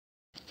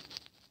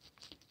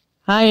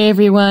Hi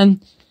everyone,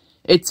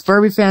 it's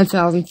Furby Fan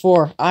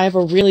 1004. I have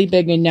a really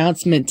big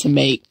announcement to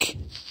make.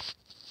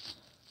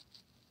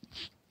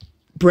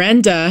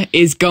 Brenda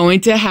is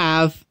going to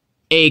have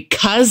a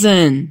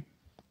cousin.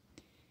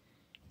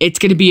 It's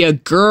going to be a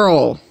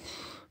girl.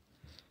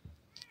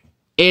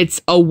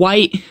 It's a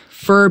white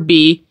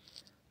Furby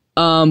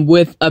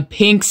with a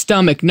pink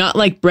stomach. Not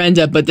like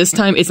Brenda, but this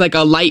time it's like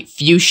a light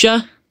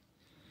fuchsia.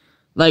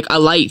 Like a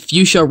light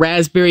fuchsia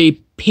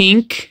raspberry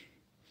pink.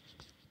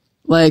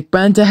 Like,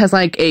 Brenda has,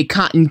 like, a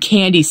cotton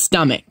candy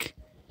stomach.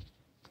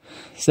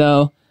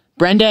 So,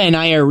 Brenda and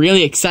I are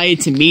really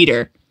excited to meet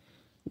her.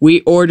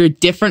 We ordered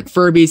different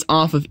Furbies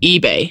off of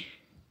eBay.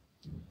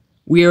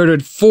 We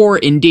ordered 4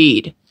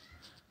 indeed.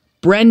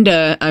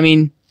 Brenda's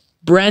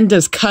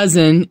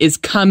cousin is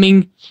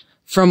coming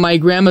from my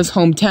grandma's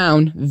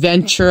hometown,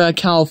 Ventura,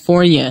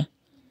 California.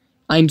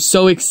 I'm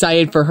so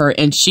excited for her,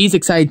 and she's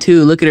excited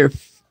too. Look at her.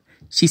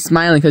 She's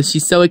smiling because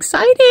she's so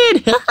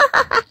excited.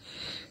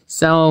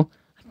 So,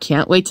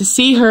 can't wait to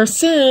see her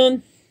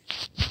soon.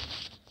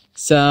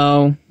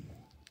 So,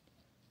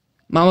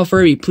 Mama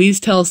Furby, please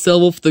tell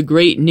Silvolf the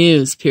great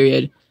news,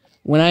 period.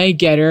 When I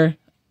get her,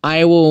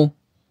 I will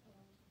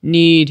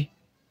need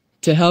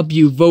to help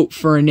you vote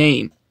for a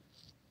name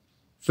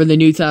for the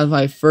new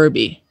 2005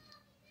 Furby.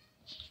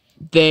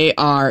 They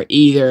are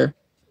either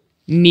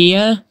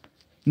Mia,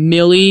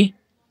 Millie,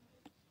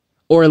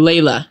 or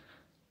Layla.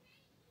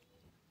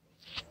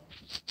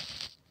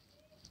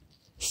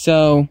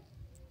 So,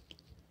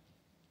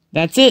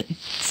 that's it.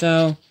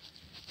 So,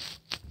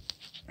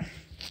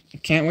 I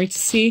can't wait to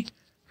see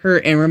her,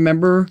 and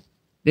remember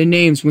the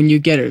names when you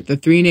get her. The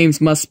 3 names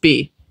must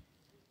be,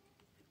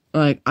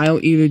 like, I'll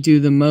either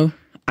do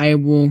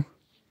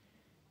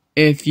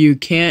if you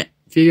can't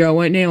figure out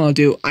what name I'll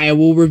do, I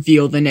will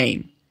reveal the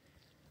name.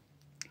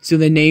 So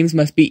the names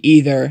must be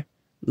either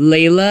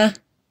Layla,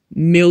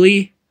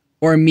 Millie,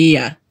 or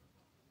Mia.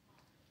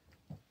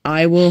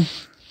 I will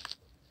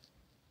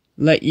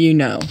let you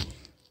know.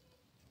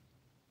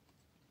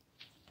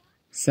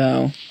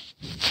 So,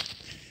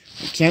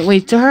 I can't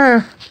wait to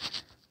her,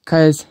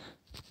 because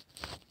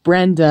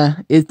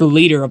Brenda is the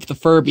leader of the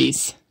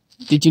Furbies.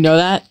 Did you know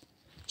that?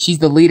 She's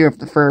the leader of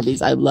the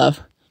Furbies. I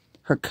love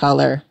her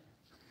color.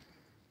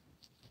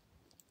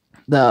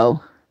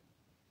 Though,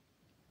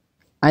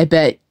 I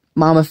bet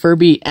Mama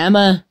Furby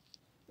Emma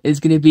is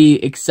going to be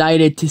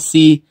excited to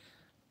see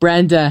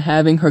Brenda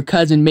having her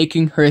cousin,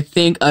 making her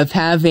think of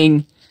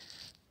having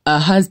a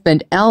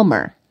husband,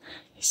 Elmer.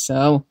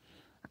 So,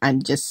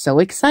 I'm just so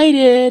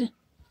excited.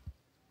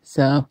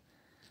 So,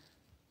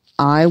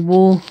 I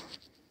will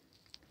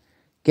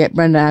get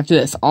Brenda after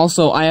this.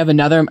 Also, I have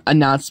another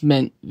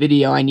announcement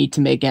video I need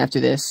to make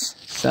after this.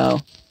 So,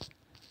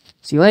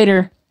 see you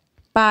later.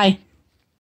 Bye.